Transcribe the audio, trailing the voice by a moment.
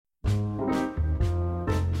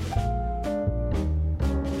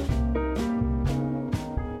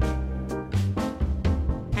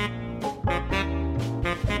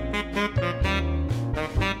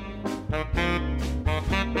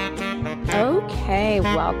Okay,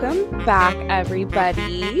 welcome back,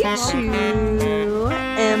 everybody, to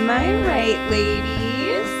Am I Right,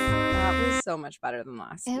 Ladies? That was so much better than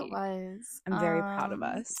last It week. was. I'm very proud of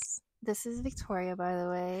us. This is Victoria, by the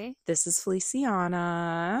way. This is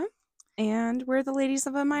Feliciana, and we're the ladies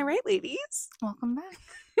of Am I Right, Ladies? Welcome back.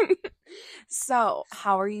 So,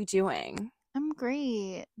 how are you doing? I'm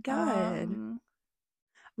great. Good.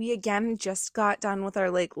 We again just got done with our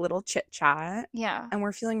little chit chat. Yeah. And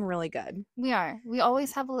we're feeling really good. We are. We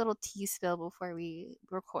always have a little tea spill before we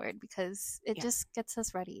record because it just gets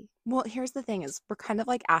us ready. Well, here's the thing is we're kind of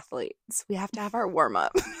like athletes. We have to have our warm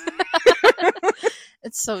up.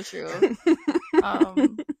 It's so true.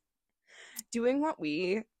 Doing what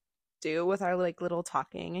we do with our little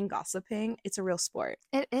talking and gossiping, it's a real sport.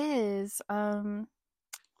 It is.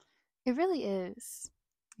 It really is.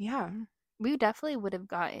 Yeah. We definitely would have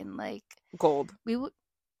gotten gold. We would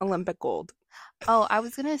Olympic gold. Oh, I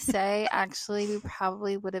was gonna say actually we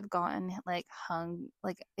probably would have gotten hung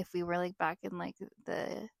if we were back in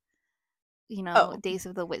the days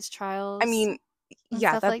of the witch trials. I mean,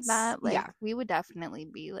 yeah, stuff like that. Yeah, we would definitely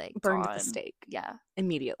be burned at the stake. Yeah,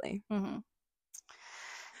 immediately. Mm-hmm.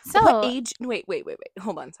 So, what age? Wait.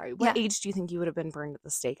 Hold on. Sorry. What age do you think you would have been burned at the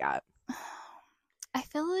stake at? I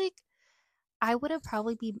feel like I would have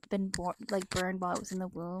probably been burned while I was in the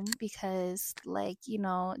womb because,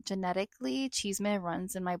 genetically, Cheeseman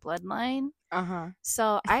runs in my bloodline.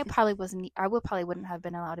 So I probably wouldn't have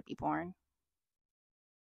been allowed to be born.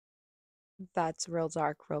 That's real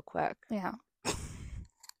dark, real quick. Yeah.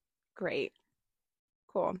 Great.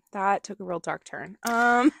 Cool. That took a real dark turn.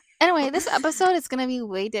 Anyway, this episode is gonna be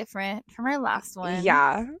way different from our last one.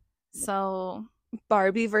 Yeah. So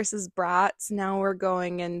Barbie versus Bratz. Now we're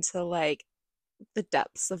going into the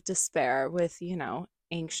depths of despair with,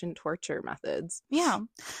 ancient torture methods. Yeah.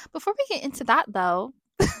 Before we get into that though,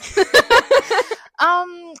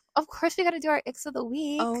 of course we got to do our icks of the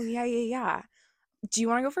week. Oh, yeah. Do you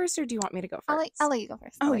want to go first or do you want me to go first? I'll let you go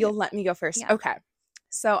first. Oh, you'll let me go first? Yeah. Okay.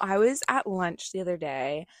 So I was at lunch the other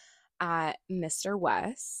day at Mr.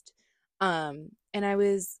 West. And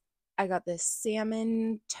I got this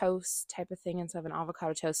salmon toast type of thing instead of an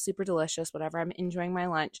avocado toast. Super delicious, whatever. I'm enjoying my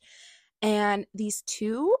lunch. And these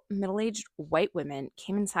two middle-aged white women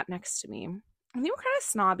came and sat next to me. And they were kind of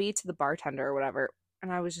snobby to the bartender or whatever.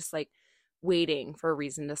 And I was just waiting for a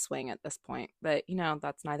reason to swing at this point. But,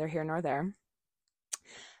 that's neither here nor there.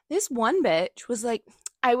 This one bitch was like,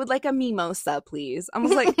 I would like a mimosa, please. I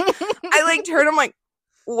was like, I turned, I'm like,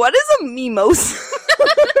 what is a mimosa?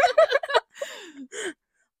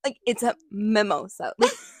 It's a mimosa.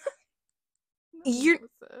 You're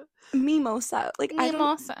mimosa.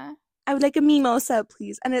 Mimosa. I would like a mimosa,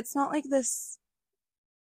 please. And it's not like this,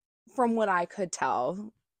 from what I could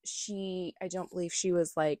tell, I don't believe she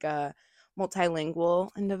was a multilingual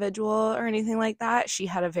individual or anything like that. She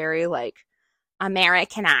had a very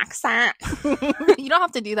American accent. You don't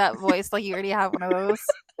have to do that voice, you already have one of those.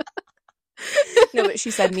 No, but she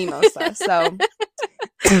said mimosa, so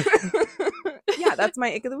yeah, that's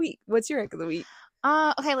my ick of the week. What's your ick of the week?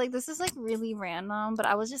 Okay, this is really random, but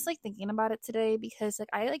I was just thinking about it today because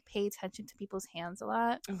I pay attention to people's hands a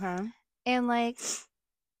lot. Okay. And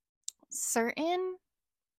certain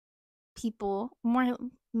people, more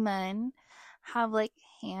men, have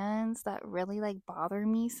hands that really bother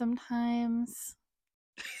me sometimes.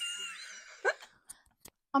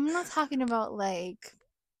 I'm not talking about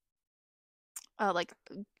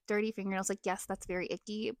dirty fingernails. Yes, that's very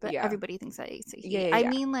icky, but everybody thinks that it's icky. Yeah. I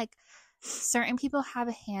mean certain people have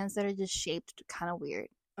hands that are just shaped kind of weird.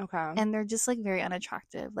 Okay. And they're just very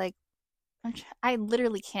unattractive. I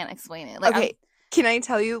literally can't explain it. Okay. Can I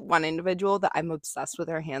tell you one individual that I'm obsessed with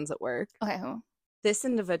her hands at work? Okay, who? This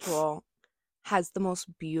individual has the most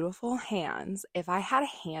beautiful hands. If I had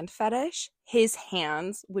a hand fetish, his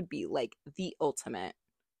hands would be the ultimate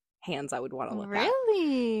hands I would want to look at.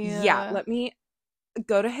 Really? Yeah. Let me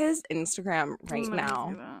go to his Instagram right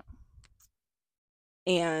now.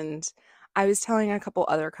 And I was telling a couple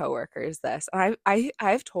other coworkers this, and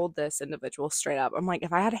I've told this individual straight up. I'm like,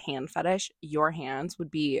 if I had a hand fetish, your hands would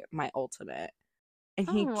be my ultimate. And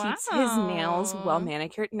he keeps his nails well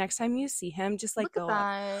manicured. Next time you see him, just Look go at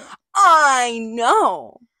that. up. I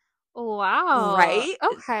know. Wow. Right?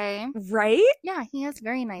 Okay. Right? Yeah, he has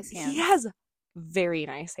very nice hands. He has very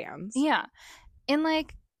nice hands. Yeah. And I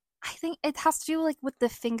think it has to do with the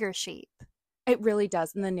finger shape. It really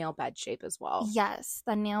does. And the nail bed shape as well. Yes,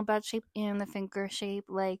 the nail bed shape and the finger shape.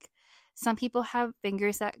 Some people have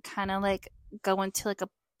fingers that kind of go into a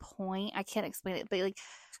point. I can't explain it, but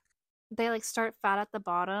they like start fat at the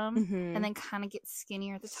bottom and then kind of get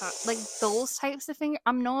skinnier at the top. Like those types of fingers.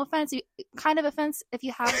 No offense, kind of offense if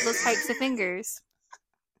you have those types of fingers.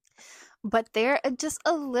 But they're just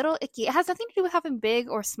a little icky. It has nothing to do with having big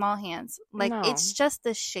or small hands. Like it's just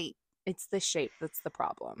the shape. It's the shape that's the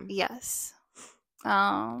problem. Yes.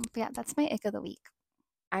 But yeah, that's my ick of the week.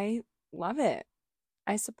 I love it.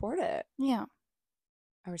 I support it. Yeah.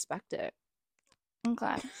 I respect it. I'm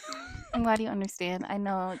glad. I'm glad you understand. I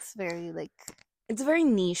know it's very like it's a very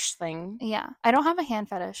niche thing. Yeah. I don't have a hand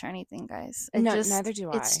fetish or anything, guys. Neither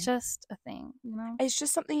do I. It's just a thing, you know? It's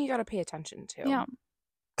just something you gotta pay attention to. Yeah.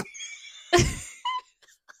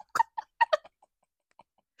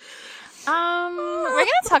 We're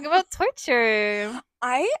gonna talk about torture.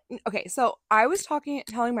 So I was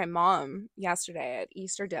telling my mom yesterday at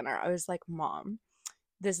Easter dinner. I was like, Mom,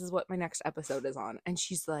 this is what my next episode is on. And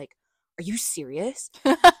she's like, are you serious?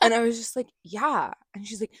 And I was just like, yeah. And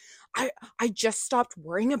she's like, I just stopped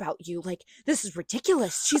worrying about you. Like, this is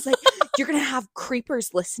ridiculous. She's like, you're gonna have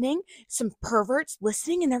creepers listening, some perverts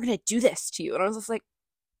listening, and they're gonna do this to you. And I was just like,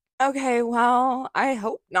 okay, well, I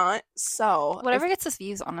hope not. So whatever gets us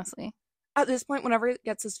views, honestly. At this point, whenever it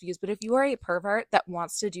gets us views, but if you are a pervert that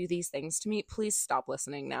wants to do these things to me, please stop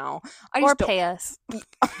listening now. Or pay us. But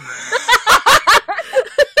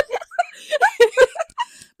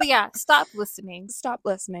yeah, stop listening. Stop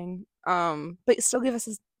listening. But still give us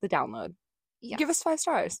the download. Yeah. Give us 5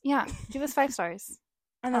 stars. Yeah, give us 5 stars.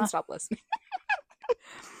 And then stop listening.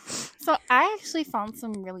 So I actually found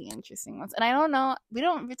some really interesting ones. And I don't know, we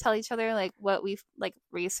don't tell each other like what we've like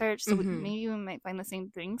researched, so maybe we might find the same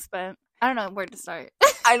things, but I don't know where to start.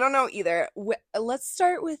 I don't know either. Let's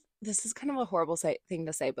start with, this is kind of a horrible thing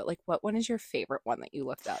to say, but like, what one is your favorite one that you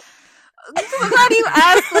looked up? I'm so glad you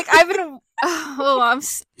asked. Like, I've been. Oh,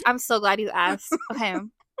 I'm so glad you asked. Okay,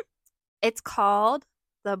 it's called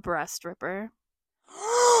the Breast Ripper.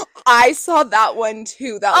 I saw that one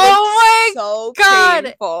too. That was so God.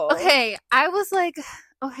 Painful. Okay, I was like,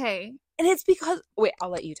 okay, and it's because I'll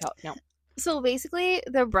let you tell. No. So basically,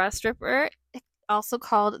 the Breast Ripper, also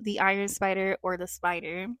called the Iron Spider or the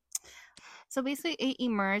Spider. So basically, it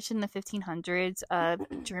emerged in the 1500s of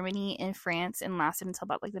Germany and France and lasted until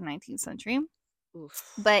about like the 19th century.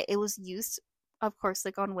 Oof. But it was used, of course,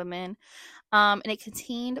 like on women. And it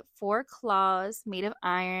contained 4 claws made of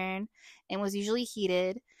iron and was usually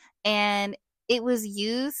heated. And it was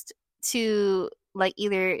used to like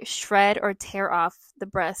either shred or tear off the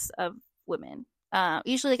breasts of women.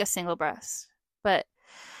 Usually like a single breast. But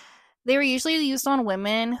they were usually used on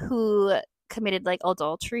women who committed like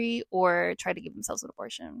adultery or tried to give themselves an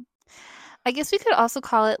abortion. I guess we could also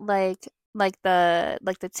call it like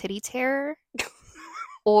the titty terror.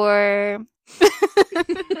 Or this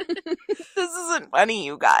isn't funny,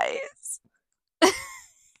 you guys.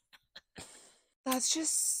 That's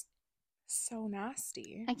just so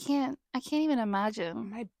nasty. I can't even imagine.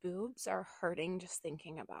 My boobs are hurting just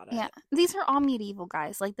thinking about it. Yeah, these are all medieval,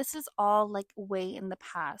 guys. Like, this is all like way in the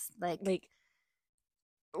past. Like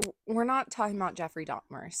we're not talking about Jeffrey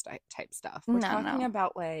Dahmer type stuff. We're talking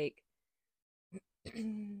about like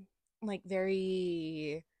like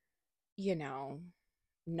very,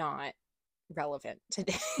 not relevant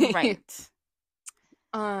today. Right.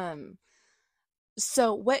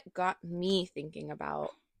 So what got me thinking about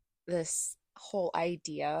this whole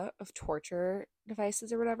idea of torture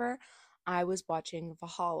devices or whatever, I was watching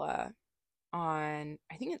Valhalla on,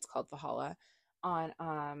 I think it's called Valhalla,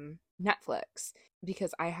 on Netflix,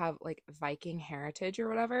 because I have like Viking heritage or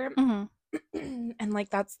whatever. And like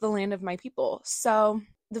that's the land of my people. So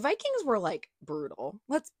the Vikings were like brutal.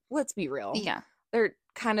 Let's be real. Yeah. They're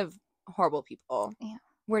kind of horrible people. Yeah.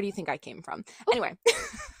 Where do you think I came from? Ooh. Anyway,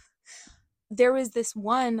 there was this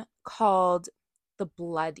one called the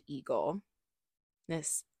Blood Eagle,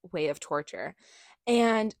 this way of torture.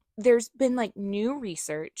 And there's been like new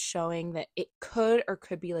research showing that it could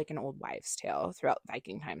be like an old wives' tale throughout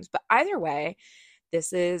Viking times. But either way,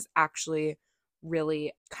 this is actually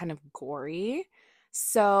really kind of gory.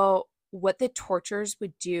 So what the torturers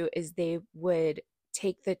would do is they would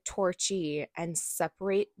take the torchie and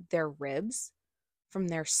separate their ribs from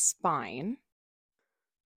their spine.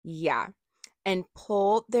 Yeah. And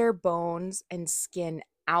pull their bones and skin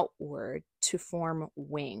outward to form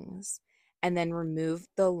wings, and then remove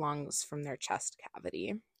the lungs from their chest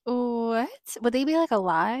cavity. What? Would they be like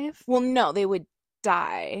alive? Well, no, they would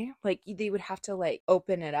die. Like they would have to like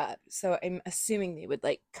open it up. So I'm assuming they would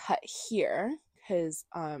like cut here, because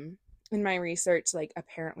in my research, like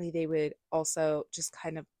apparently they would also just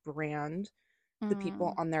kind of brand the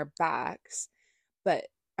people on their backs, but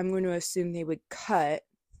I'm going to assume they would cut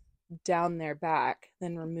down their back,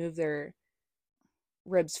 then remove their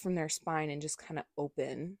ribs from their spine and just kind of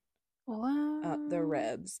open the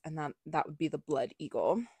ribs, and that would be the blood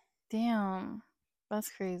eagle. Damn, that's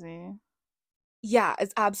crazy. Yeah,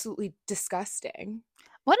 it's absolutely disgusting.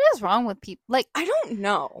 What is wrong with people? Like, I don't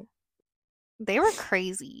know. They were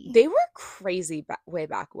crazy. They were crazy way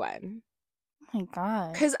back when. Oh my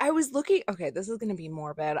God. Because I was looking, okay, this is going to be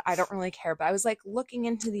morbid. I don't really care, but I was like looking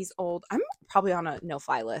into these old, I'm probably on a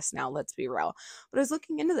no-fly list now, let's be real. But I was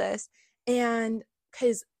looking into this, and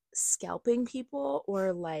because scalping people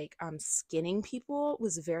or like skinning people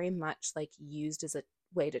was very much like used as a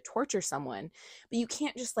way to torture someone. But you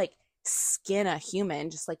can't just like skin a human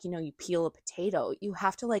just like, you know, you peel a potato. You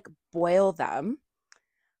have to like boil them,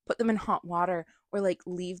 put them in hot water, or like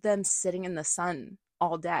leave them sitting in the sun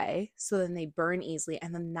all day so then they burn easily,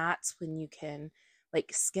 and then that's when you can like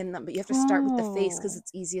skin them. But you have to start with the face because it's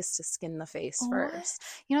easiest to skin the face first.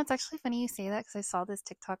 You know, it's actually funny you say that because I saw this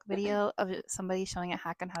TikTok video of somebody showing a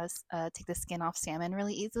hack on how to take the skin off salmon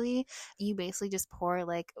really easily. You basically just pour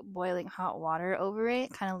like boiling hot water over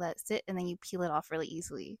it, kind of let it sit, and then you peel it off really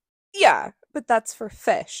easily. Yeah, but that's for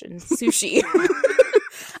fish and sushi.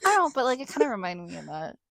 I don't, but like it kind of reminded me of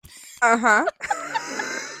that. Uh-huh.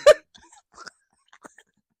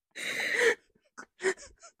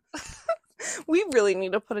 We really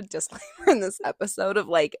need to put a disclaimer in this episode of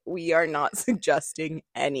like, we are not suggesting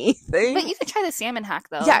anything. But you can try the salmon hack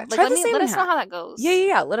though. Yeah, like, let us know how that goes.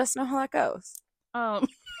 Yeah. Let us know how that goes. I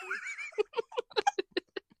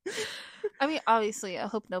mean, obviously, I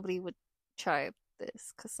hope nobody would try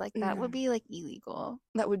this because like that would be like illegal.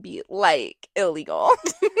 That would be like illegal.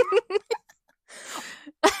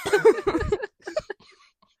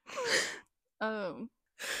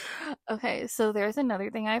 Okay, so there's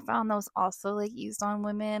another thing I found that was also like used on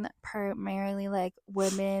women, primarily like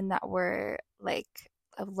women that were like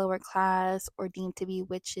of lower class or deemed to be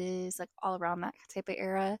witches, like all around that type of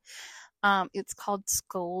era. It's called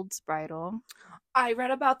Scold's Bridle. I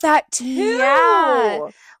read about that too. Yeah.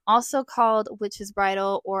 Also called Witch's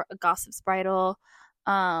Bridle or a Gossip's Bridle.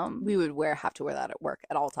 We would have to wear that at work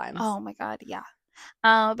at all times. Oh my God, yeah.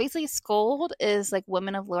 Basically, scold is like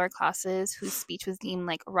women of lower classes whose speech was deemed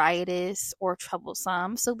like riotous or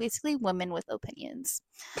troublesome. So basically, women with opinions.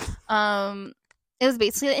 It was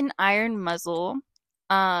basically an iron muzzle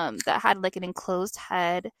that had like an enclosed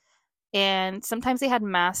head, and sometimes they had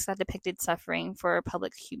masks that depicted suffering for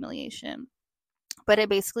public humiliation. But it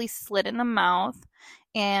basically slid in the mouth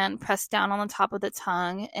and pressed down on the top of the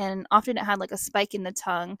tongue, and often it had like a spike in the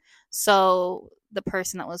tongue, so the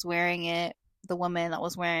person that was wearing it, the woman that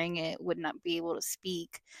was wearing it, would not be able to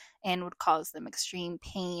speak and would cause them extreme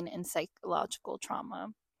pain and psychological trauma.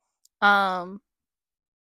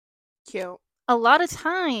 Cute. A lot of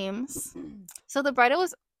times, so the bridle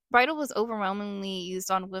was overwhelmingly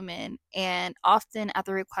used on women, and often at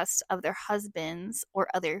the request of their husbands or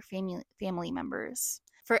other family members.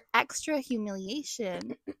 For extra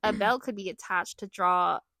humiliation, a bell could be attached to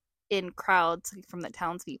draw in crowds from the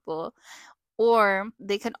townspeople, or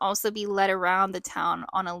they could also be led around the town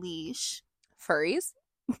on a leash. Furries?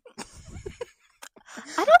 I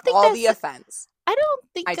don't think all the offense. I don't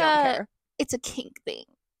think I don't care. It's a kink thing.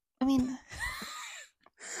 I mean,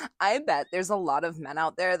 I bet there's a lot of men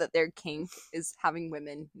out there that their kink is having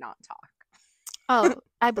women not talk. Oh,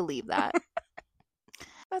 I believe that.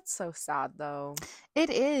 That's so sad, though.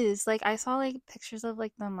 It is. Like, I saw, like, pictures of,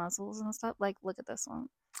 like, the muzzles and stuff. Like, look at this one.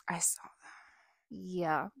 I saw that.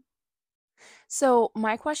 Yeah. So,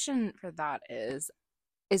 my question for that is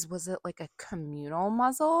was it, like, a communal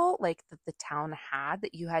muzzle, like, that the town had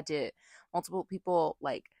that you had to, multiple people,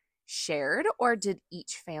 like, shared? Or did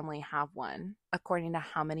each family have one, according to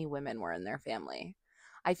how many women were in their family?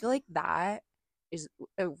 I feel like that is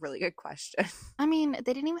a really good question. I mean,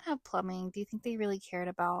 they didn't even have plumbing. Do you think they really cared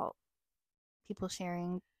about people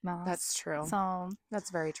sharing masks? That's true. So that's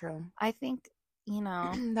very true. I think, you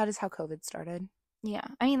know, that is how COVID started. Yeah.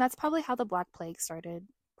 I mean, that's probably how the Black Plague started.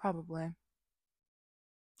 Probably.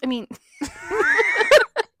 I mean,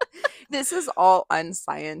 this is all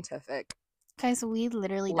unscientific. Guys, we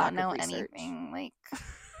literally don't know anything. Like,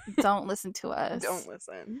 don't listen to us. Don't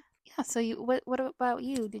listen. Yeah, so what about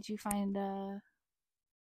you? Did you find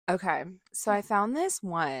Okay, so I found this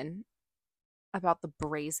one about the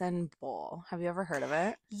Brazen Bull. Have you ever heard of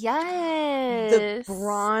it? Yes. The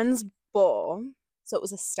bronze bull. So it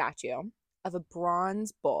was a statue of a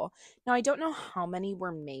bronze bull. Now, I don't know how many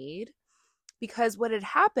were made, because what had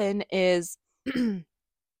happened is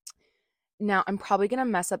now I'm probably going to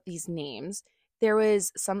mess up these names. There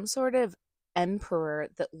was some sort of emperor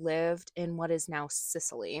that lived in what is now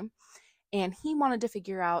Sicily, and he wanted to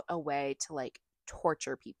figure out a way to like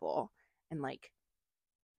torture people and like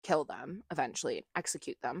kill them eventually,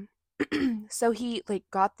 execute them. So he like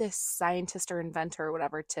got this scientist or inventor or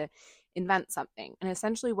whatever to invent something. And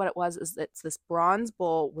essentially what it was is it's this bronze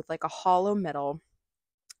bowl with like a hollow middle,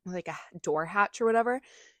 like a door hatch or whatever.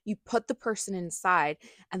 You put the person inside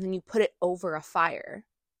and then you put it over a fire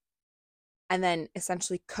and then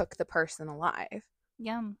essentially cook the person alive.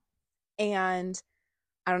 Yum. And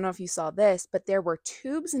I don't know if you saw this, but there were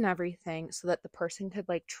tubes and everything so that the person could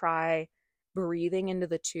like try breathing into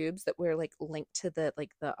the tubes that were like linked to the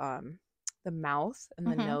like the mouth and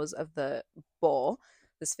the nose of the bull,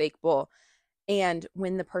 this fake bull. And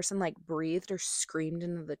when the person like breathed or screamed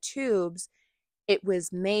into the tubes, it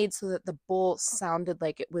was made so that the bull sounded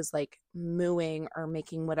like it was like mooing or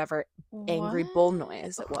making whatever angry bull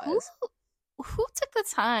noise it was. Who took the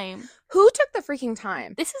time? Who took the freaking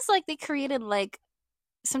time? This is like they created like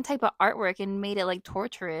some type of artwork and made it like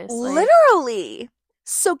torturous. Literally.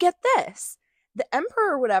 So get this. The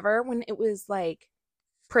emperor or whatever, when it was like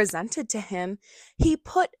presented to him, he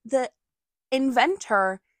put the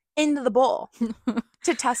inventor into the bowl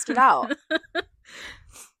to test it out.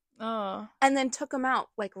 Oh. And then took him out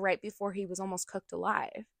like right before he was almost cooked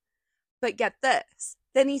alive. But get this.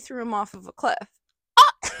 Then he threw him off of a cliff.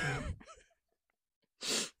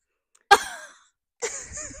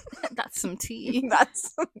 That's some tea.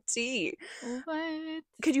 That's some tea. What?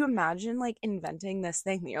 Could you imagine like inventing this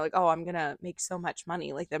thing that you're like, oh, I'm gonna make so much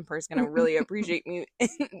money, like the emperor's gonna really appreciate me,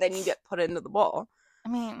 and then you get put into the bowl. I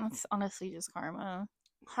mean, it's honestly just karma.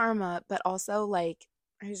 But also like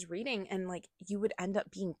I was reading and like you would end up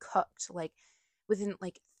being cooked like within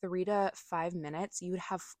like 3 to 5 minutes. You would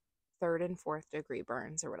have 3rd and 4th degree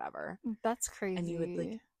burns or whatever. That's crazy. And you would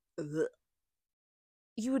like ugh.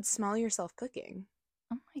 You would smell yourself cooking.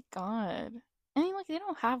 Oh my god. I mean, like, they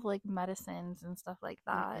don't have, like, medicines and stuff like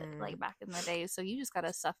that, like, back in the day, so you just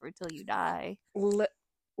gotta suffer till you die.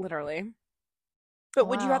 Literally. But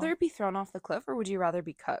would you rather be thrown off the cliff or would you rather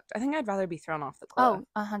be cooked? I think I'd rather be thrown off the cliff.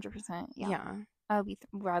 Oh, 100%, yeah. I would be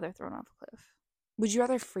rather thrown off a cliff. Would you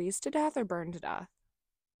rather freeze to death or burn to death?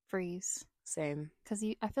 Freeze. Same. Because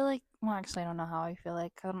I feel like, well, actually, I don't know how I feel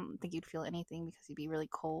like. I don't think you'd feel anything because you'd be really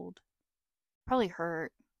cold. Probably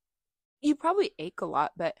hurt. You probably ache a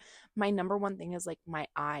lot, but my number one thing is like my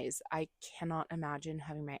eyes. I cannot imagine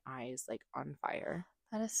having my eyes like on fire.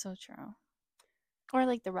 That is so true. Or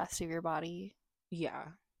like the rest of your body. Yeah.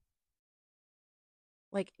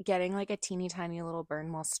 Like getting like a teeny tiny little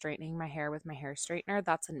burn while straightening my hair with my hair straightener,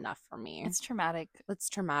 that's enough for me. It's traumatic. It's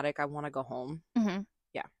traumatic. I want to go home. Mm-hmm.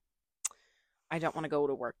 Yeah. I don't want to go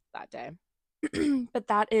to work that day. But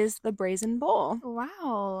that is the Brazen Bull.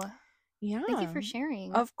 Wow. Yeah. Thank you for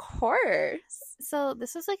sharing. Of course. So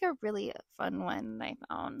this is like a really fun one I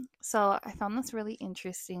found. So I found this really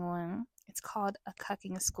interesting one. It's called a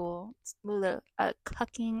cucking school. A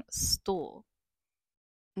cucking stool.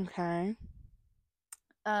 Okay.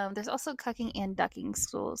 There's also cucking and ducking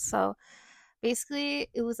stools. So basically,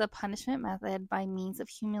 it was a punishment method by means of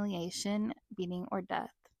humiliation, beating, or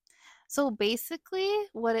death. So basically,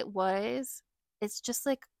 what it was, it's just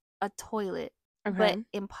like a toilet. Okay. But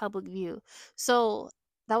in public view. So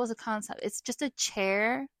that was a concept. It's just a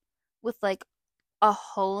chair with like a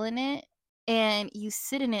hole in it and you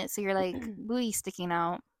sit in it so you're like booty sticking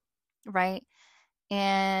out, right?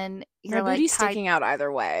 And you're like booty's sticking out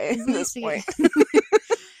either way at this point.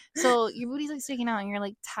 So your booty's like sticking out and you're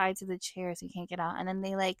like tied to the chair so you can't get out. And then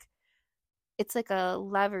they like it's like a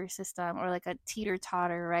lever system or like a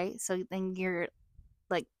teeter-totter, right? So then you're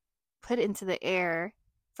like put into the air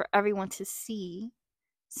for everyone to see.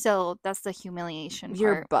 So that's the humiliation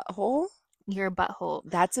Your part. butthole? Your butthole.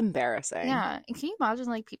 That's embarrassing. Yeah. And can you imagine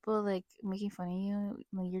like people like making fun of you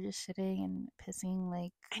when you're just shitting and pissing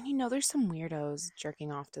like and you know there's some weirdos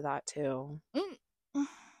jerking off to that too.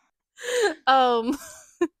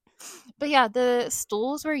 But yeah, the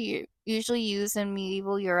stools were usually used in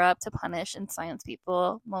medieval Europe to punish and silence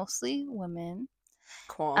people, mostly women.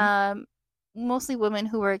 Cool. Mostly women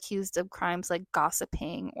who were accused of crimes like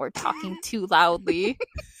gossiping or talking too loudly.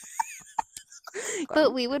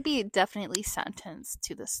 But we would be definitely sentenced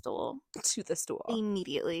to the stool. To the stool.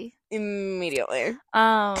 Immediately. The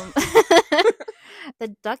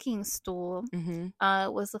ducking stool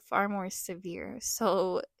was far more severe.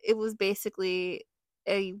 So it was basically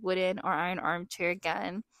a wooden or iron armchair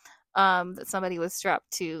again that somebody was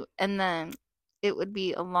strapped to. And then it would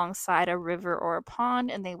be alongside a river or a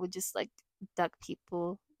pond and they would just like duck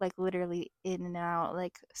people like literally in and out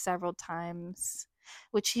like several times,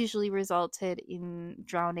 which usually resulted in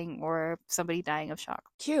drowning or somebody dying of shock.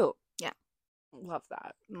 Cute. Yeah. Love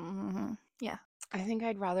that. Mm-hmm. Yeah. I think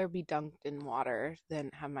I'd rather be dunked in water than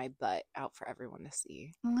have my butt out for everyone to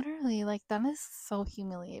see. Literally, like, that is so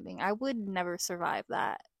humiliating. I would never survive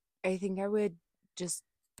that. I think I would just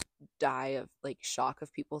die of like shock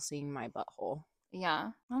of people seeing my butthole.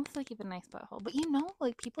 Yeah. Honestly, keep a nice butthole. But you know,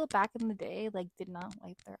 like, people back in the day, like, did not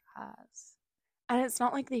wipe their ass. And it's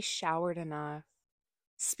not like they showered enough.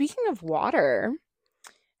 Speaking of water,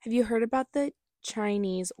 have you heard about the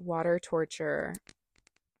Chinese water torture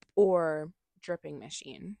or dripping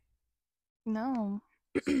machine? No.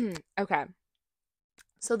 Okay.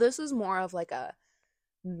 So this is more of like a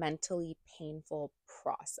mentally painful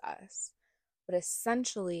process. But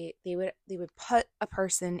essentially they would put a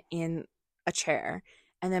person in a chair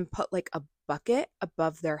and then put like a bucket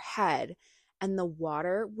above their head, and the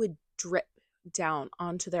water would drip down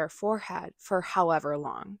onto their forehead for however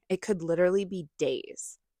long. It could literally be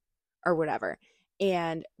days or whatever.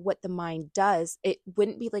 And what the mind does, it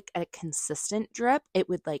wouldn't be like a consistent drip. It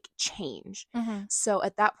would like change. Mm-hmm. So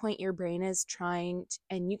at that point, your brain is trying to,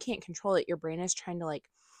 and you can't control it. Your brain is trying to like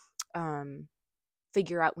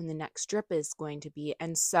figure out when the next drip is going to be.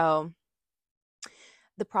 And so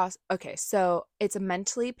the process, okay, so it's a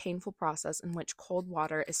mentally painful process in which cold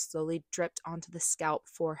water is slowly dripped onto the scalp,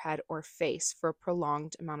 forehead, or face for a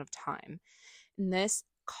prolonged amount of time. And this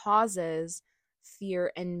causes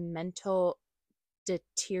fear and mental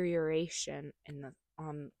deterioration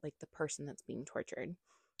on like the person that's being tortured.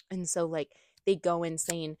 And so like they go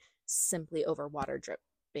insane simply over water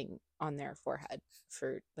dripping on their forehead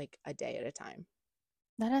for like a day at a time.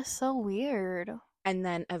 That is so weird. And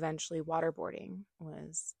then eventually waterboarding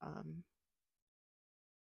was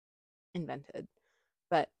invented.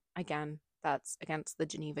 But again, that's against the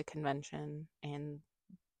Geneva Convention, and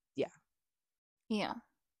yeah. Yeah.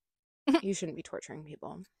 You shouldn't be torturing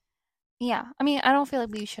people. Yeah. I mean, I don't feel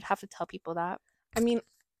like we should have to tell people that. I mean,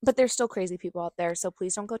 but there's still crazy people out there, so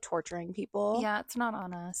please don't go torturing people. Yeah, it's not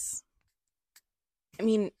on us. I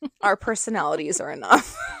mean, our personalities are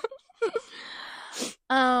enough.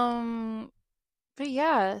 But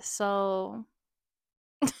yeah, so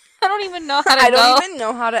I don't even know how to I don't even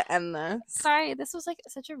know how to end this. Sorry, this was like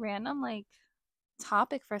such a random like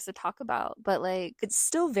topic for us to talk about, but like it's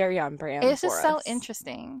still very on brand. It's just so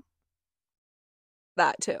interesting.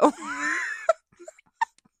 That too.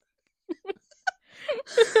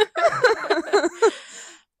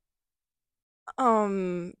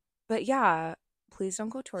 But yeah, please don't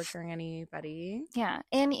go torturing anybody. Yeah.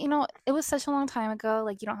 And you know, it was such a long time ago.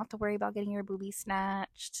 Like, you don't have to worry about getting your boobie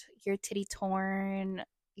snatched, your titty torn,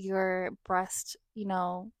 your breast, you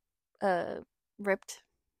know, ripped.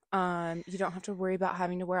 You don't have to worry about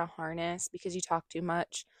having to wear a harness because you talk too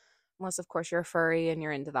much. Unless of course you're a furry and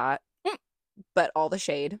you're into that. But all the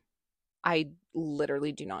shade. I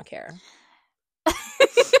literally do not care.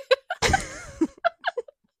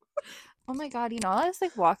 Oh my god, you know, I was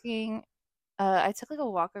like walking I took like a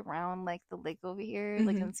walk around like the lake over here,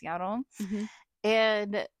 like in Seattle,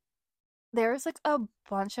 and there was like a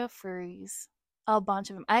bunch of furries, a bunch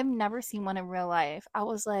of them. I've never seen one in real life. I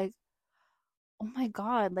was like, oh my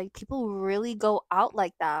god, like people really go out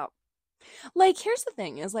like that. Like, here's the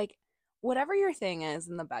thing: is like, whatever your thing is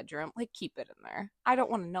in the bedroom, like keep it in there. I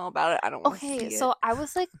don't want to know about it. I don't want to see it. So I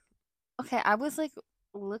was like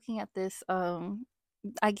looking at this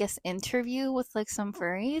I guess interview with like some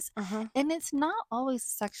furries, and it's not always a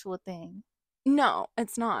sexual thing. No,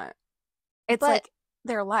 it's not. It's like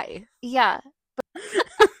their life. Yeah.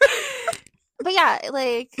 But yeah,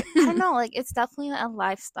 like I don't know, like it's definitely a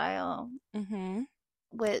lifestyle.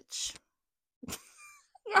 Which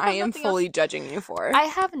I am fully judging you for. I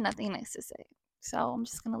have nothing nice to say, so I'm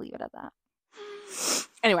just gonna leave it at that.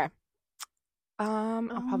 Anyway,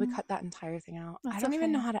 I'll probably cut that entire thing out. I don't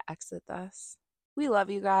even know how to exit this. We love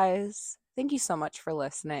you guys. Thank you so much for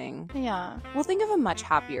listening. Yeah. We'll think of a much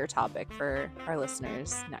happier topic for our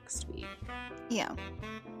listeners next week. Yeah.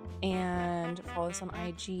 And follow us on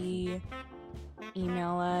IG.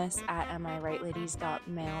 Email us at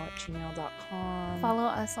amirightladies.mail@gmail.com. Follow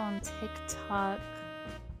us on TikTok.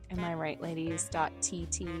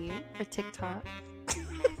 amirightladies.tt for TikTok.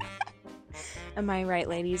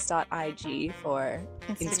 amirightladies.ig for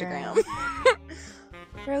Instagram.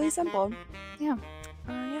 Fairly simple. Yeah.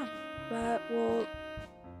 Yeah. But we'll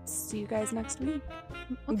see you guys next week.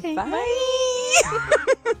 Okay. Bye.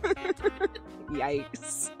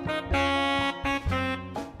 Yikes.